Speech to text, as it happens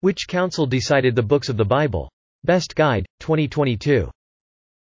Which council decided the books of the Bible? Best Guide, 2022.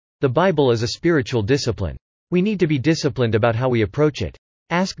 The Bible is a spiritual discipline. We need to be disciplined about how we approach it.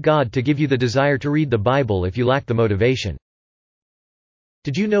 Ask God to give you the desire to read the Bible if you lack the motivation.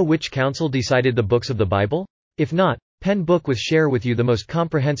 Did you know which council decided the books of the Bible? If not, Pen Book will share with you the most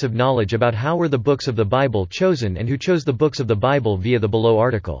comprehensive knowledge about how were the books of the Bible chosen and who chose the books of the Bible via the below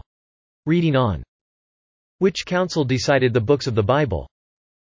article. Reading on. Which council decided the books of the Bible?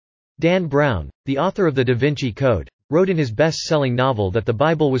 Dan Brown, the author of the Da Vinci Code, wrote in his best-selling novel that the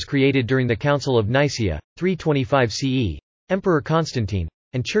Bible was created during the Council of Nicaea, 325 CE. Emperor Constantine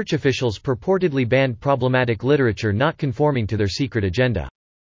and church officials purportedly banned problematic literature not conforming to their secret agenda.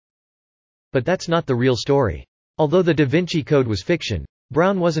 But that's not the real story. Although the Da Vinci Code was fiction,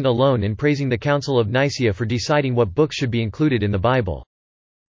 Brown wasn't alone in praising the Council of Nicaea for deciding what books should be included in the Bible.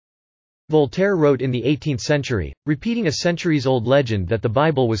 Voltaire wrote in the 18th century, repeating a centuries-old legend that the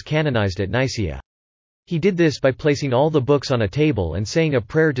Bible was canonized at Nicaea. He did this by placing all the books on a table and saying a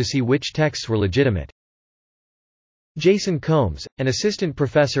prayer to see which texts were legitimate. Jason Combs, an assistant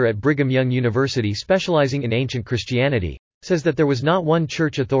professor at Brigham Young University specializing in ancient Christianity, says that there was not one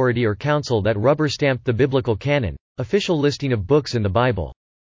church authority or council that rubber-stamped the biblical canon, official listing of books in the Bible.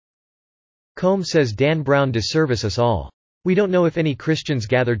 Combs says Dan Brown disservice us all. We don't know if any Christians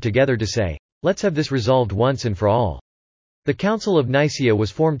gathered together to say, let's have this resolved once and for all. The Council of Nicaea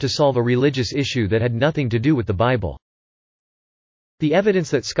was formed to solve a religious issue that had nothing to do with the Bible. The evidence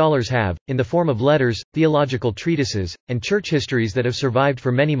that scholars have, in the form of letters, theological treatises, and church histories that have survived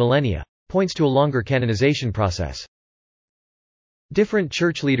for many millennia, points to a longer canonization process. Different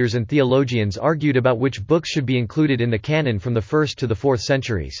church leaders and theologians argued about which books should be included in the canon from the 1st to the 4th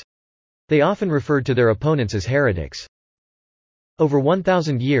centuries. They often referred to their opponents as heretics. Over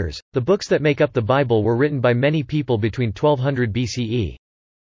 1,000 years, the books that make up the Bible were written by many people between 1200 BCE.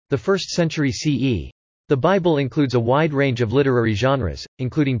 The 1st century CE. The Bible includes a wide range of literary genres,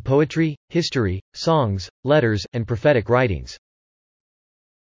 including poetry, history, songs, letters, and prophetic writings.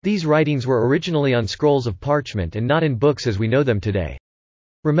 These writings were originally on scrolls of parchment and not in books as we know them today.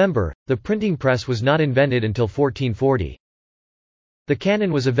 Remember, the printing press was not invented until 1440. The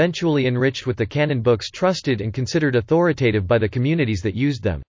canon was eventually enriched with the canon books trusted and considered authoritative by the communities that used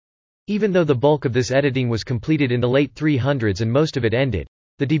them. Even though the bulk of this editing was completed in the late 300s and most of it ended,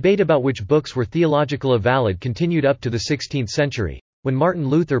 the debate about which books were theologically valid continued up to the 16th century, when Martin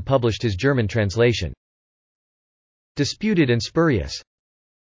Luther published his German translation. Disputed and spurious.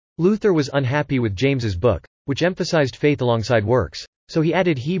 Luther was unhappy with James's book, which emphasized faith alongside works, so he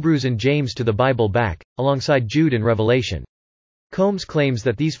added Hebrews and James to the Bible back, alongside Jude and Revelation. Combs claims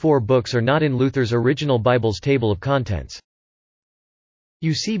that these 4 books are not in Luther's original Bible's table of contents.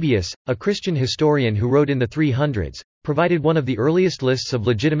 Eusebius, a Christian historian who wrote in the 300s, provided one of the earliest lists of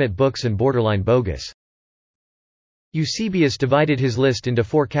legitimate books and borderline bogus. Eusebius divided his list into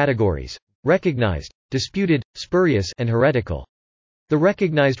 4 categories: recognized, disputed, spurious, and heretical. The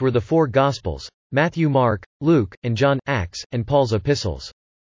recognized were the 4 Gospels: Matthew, Mark, Luke, and John, Acts, and Paul's epistles.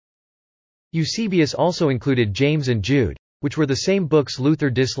 Eusebius also included James and Jude, which were the same books Luther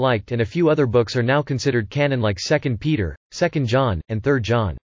disliked, and a few other books are now considered canon like 2 Peter, 2 John, and 3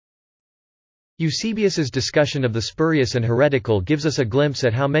 John. Eusebius's discussion of the spurious and heretical gives us a glimpse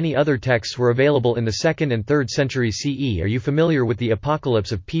at how many other texts were available in the 2nd and 3rd century CE. Are you familiar with the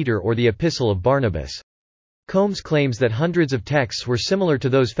Apocalypse of Peter or the Epistle of Barnabas? Combs claims that hundreds of texts were similar to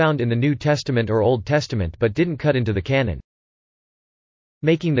those found in the New Testament or Old Testament but didn't cut into the canon.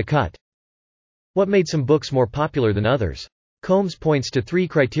 Making the cut. What made some books more popular than others? Combs points to 3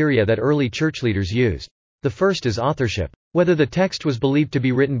 criteria that early church leaders used. The first is authorship. Whether the text was believed to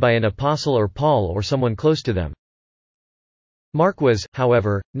be written by an apostle or Paul or someone close to them. Mark was,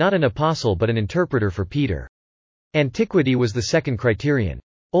 however, not an apostle but an interpreter for Peter. Antiquity was the second criterion.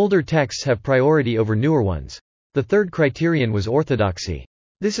 Older texts have priority over newer ones. The third criterion was orthodoxy.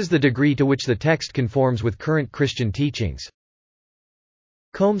 This is the degree to which the text conforms with current Christian teachings.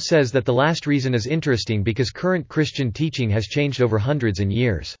 Combs says that the last reason is interesting because current Christian teaching has changed over hundreds of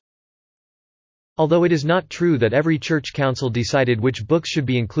years. Although it is not true that every church council decided which books should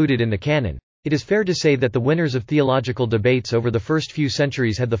be included in the canon, it is fair to say that the winners of theological debates over the first few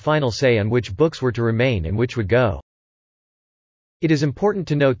centuries had the final say on which books were to remain and which would go. It is important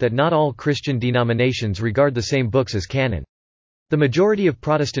to note that not all Christian denominations regard the same books as canon. The majority of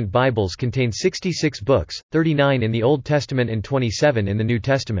Protestant Bibles contain 66 books, 39 in the Old Testament and 27 in the New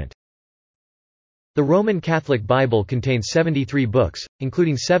Testament. The Roman Catholic Bible contains 73 books,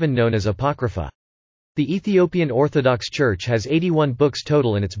 including 7 known as Apocrypha. The Ethiopian Orthodox Church has 81 books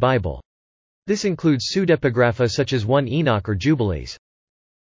total in its Bible. This includes pseudepigrapha such as 1 Enoch or Jubilees.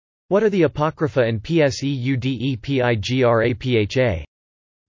 What are the Apocrypha and Pseudepigrapha?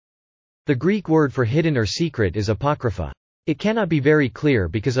 The Greek word for hidden or secret is apocrypha. It cannot be very clear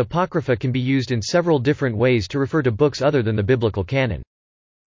because apocrypha can be used in several different ways to refer to books other than the biblical canon.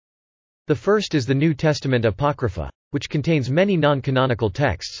 The first is the New Testament Apocrypha, which contains many non-canonical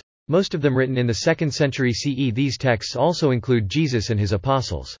texts, most of them written in the 2nd century CE. These texts also include Jesus and his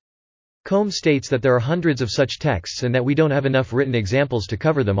apostles. Combe states that there are hundreds of such texts and that we don't have enough written examples to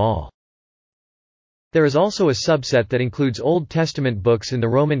cover them all. There is also a subset that includes Old Testament books in the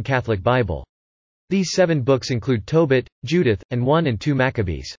Roman Catholic Bible. These 7 books include Tobit, Judith, and 1 and 2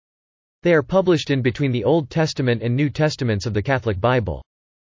 Maccabees. They are published in between the Old Testament and New Testaments of the Catholic Bible.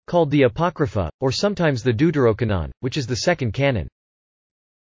 Called the Apocrypha, or sometimes the Deuterocanon, which is the second canon.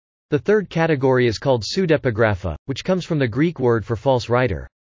 The third category is called pseudepigrapha, which comes from the Greek word for false writer.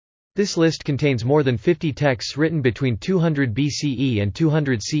 This list contains more than 50 texts written between 200 BCE and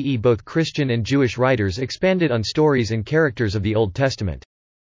 200 CE. Both Christian and Jewish writers expanded on stories and characters of the Old Testament.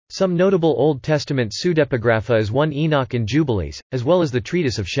 Some notable Old Testament pseudepigrapha is 1 Enoch and Jubilees, as well as the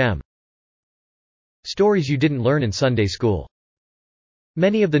treatise of Shem. Stories you didn't learn in Sunday school.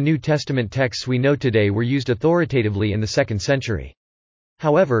 Many of the New Testament texts we know today were used authoritatively in the 2nd century.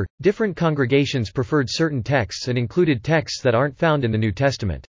 However, different congregations preferred certain texts and included texts that aren't found in the New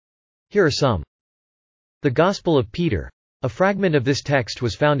Testament. Here are some. The Gospel of Peter. A fragment of this text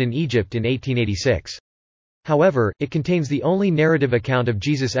was found in Egypt in 1886. However, it contains the only narrative account of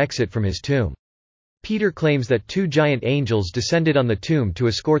Jesus' exit from his tomb. Peter claims that 2 giant angels descended on the tomb to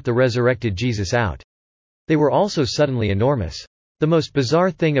escort the resurrected Jesus out. They were also suddenly enormous. The most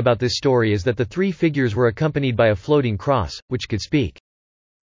bizarre thing about this story is that the 3 figures were accompanied by a floating cross, which could speak.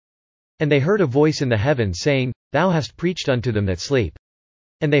 And they heard a voice in the heavens saying, "Thou hast preached unto them that sleep."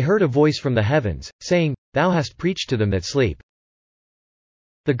 And they heard a voice from the heavens, saying, "Thou hast preached to them that sleep."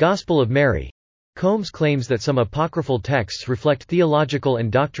 The Gospel of Mary. Combes claims that some apocryphal texts reflect theological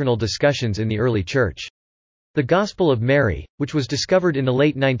and doctrinal discussions in the early Church. The Gospel of Mary, which was discovered in the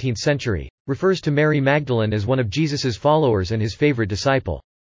late 19th century, refers to Mary Magdalene as one of Jesus's followers and his favorite disciple.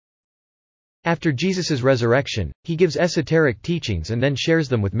 After Jesus's resurrection, he gives esoteric teachings and then shares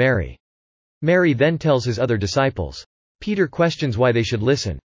them with Mary. Mary then tells his other disciples. Peter questions why they should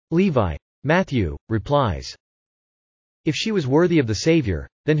listen. Levi. Matthew replies, "If she was worthy of the Savior,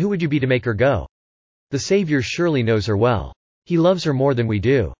 then who would you be to make her go? The Savior surely knows her well. He loves her more than we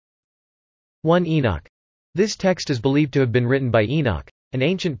do." 1 Enoch. This text is believed to have been written by Enoch, an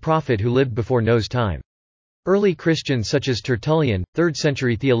ancient prophet who lived before Noah's time. Early Christians such as Tertullian, 3rd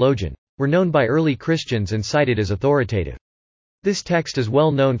century theologian, were known by early Christians and cited as authoritative. This text is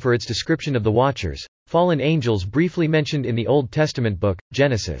well known for its description of the Watchers, fallen angels briefly mentioned in the Old Testament book,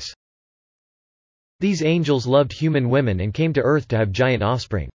 Genesis. These angels loved human women and came to earth to have giant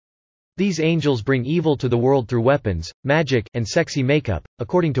offspring. These angels bring evil to the world through weapons, magic, and sexy makeup,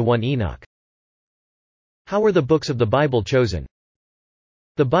 according to 1 Enoch. How were the books of the Bible chosen?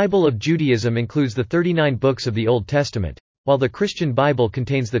 The Bible of Judaism includes the 39 books of the Old Testament, while the Christian Bible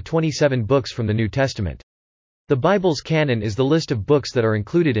contains the 27 books from the New Testament. The Bible's canon is the list of books that are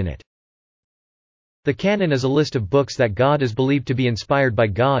included in it. The canon is a list of books that God is believed to be inspired by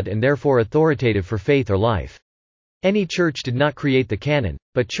God and therefore authoritative for faith or life. Any church did not create the canon,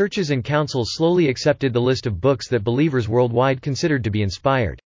 but churches and councils slowly accepted the list of books that believers worldwide considered to be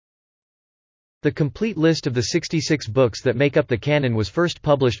inspired. The complete list of the 66 books that make up the canon was first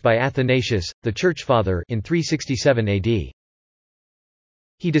published by Athanasius, the Church Father, in 367 AD.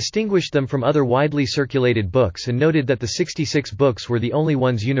 He distinguished them from other widely circulated books and noted that the 66 books were the only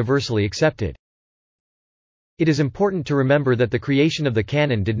ones universally accepted. It is important to remember that the creation of the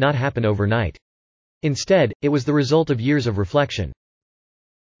canon did not happen overnight. Instead, it was the result of years of reflection.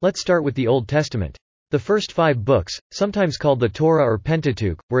 Let's start with the Old Testament. The first 5 books, sometimes called the Torah or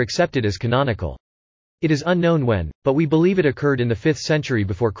Pentateuch, were accepted as canonical. It is unknown when, but we believe it occurred in the 5th century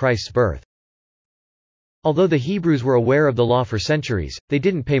before Christ's birth. Although the Hebrews were aware of the law for centuries, they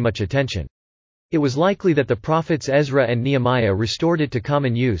didn't pay much attention. It was likely that the prophets Ezra and Nehemiah restored it to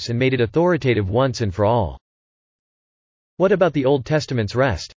common use and made it authoritative once and for all. What about the Old Testament's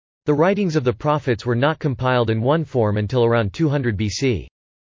rest? The writings of the prophets were not compiled in one form until around 200 BC.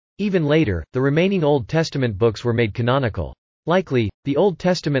 Even later, the remaining Old Testament books were made canonical. Likely, the Old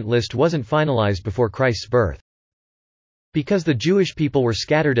Testament list wasn't finalized before Christ's birth. Because the Jewish people were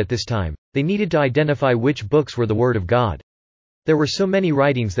scattered at this time, they needed to identify which books were the Word of God. There were so many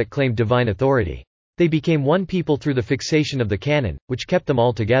writings that claimed divine authority. They became one people through the fixation of the canon, which kept them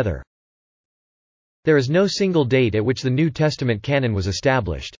all together. There is no single date at which the New Testament canon was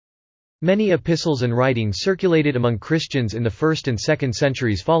established. Many epistles and writings circulated among Christians in the 1st and 2nd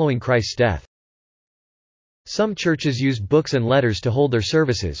centuries following Christ's death. Some churches used books and letters to hold their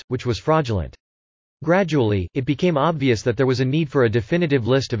services, which was fraudulent. Gradually, it became obvious that there was a need for a definitive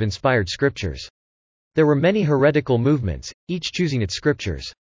list of inspired scriptures. There were many heretical movements, each choosing its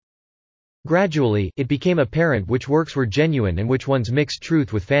scriptures. Gradually, it became apparent which works were genuine and which ones mixed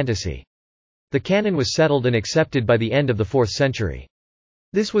truth with fantasy. The canon was settled and accepted by the end of the 4th century.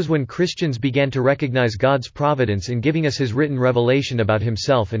 This was when Christians began to recognize God's providence in giving us His written revelation about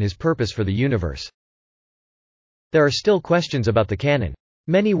Himself and His purpose for the universe. There are still questions about the canon.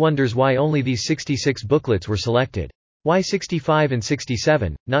 Many wonders why only these 66 booklets were selected. Why 65 and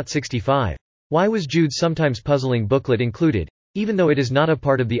 67, not 65? Why was Jude's sometimes puzzling booklet included, even though it is not a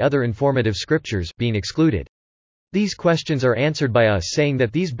part of the other informative scriptures, being excluded? These questions are answered by us saying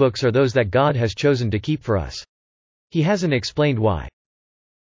that these books are those that God has chosen to keep for us. He hasn't explained why.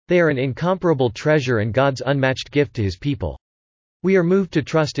 They are an incomparable treasure and God's unmatched gift to His people. We are moved to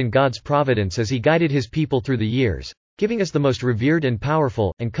trust in God's providence as He guided His people through the years, giving us the most revered and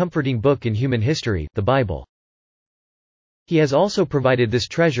powerful, and comforting book in human history, the Bible. He has also provided this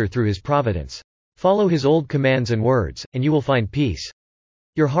treasure through His providence. Follow His old commands and words, and you will find peace.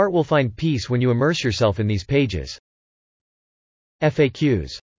 Your heart will find peace when you immerse yourself in these pages.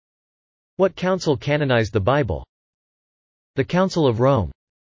 FAQs. What council canonized the Bible? The Council of Rome.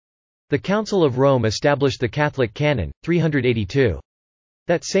 The Council of Rome established the Catholic canon, 382.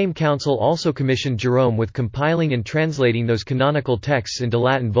 That same council also commissioned Jerome with compiling and translating those canonical texts into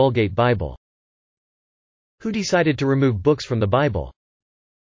Latin Vulgate Bible. Who decided to remove books from the Bible?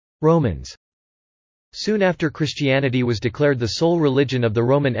 Romans. Soon after Christianity was declared the sole religion of the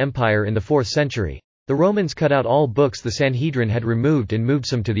Roman Empire in the 4th century, the Romans cut out all books the Sanhedrin had removed and moved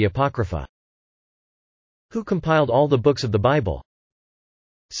some to the Apocrypha. Who compiled all the books of the Bible?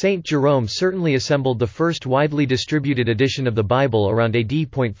 Saint Jerome certainly assembled the first widely distributed edition of the Bible around AD.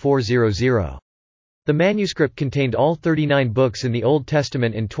 400. The manuscript contained all 39 books in the Old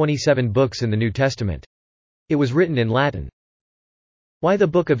Testament and 27 books in the New Testament. It was written in Latin. Why the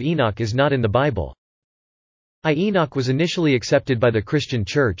Book of Enoch is not in the Bible? Enoch was initially accepted by the Christian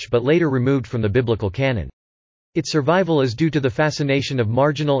Church but later removed from the biblical canon. Its survival is due to the fascination of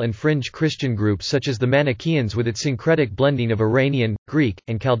marginal and fringe Christian groups such as the Manichaeans with its syncretic blending of Iranian, Greek,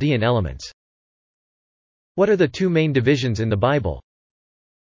 and Chaldean elements. What are the two main divisions in the Bible?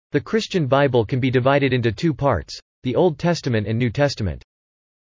 The Christian Bible can be divided into two parts, the Old Testament and New Testament.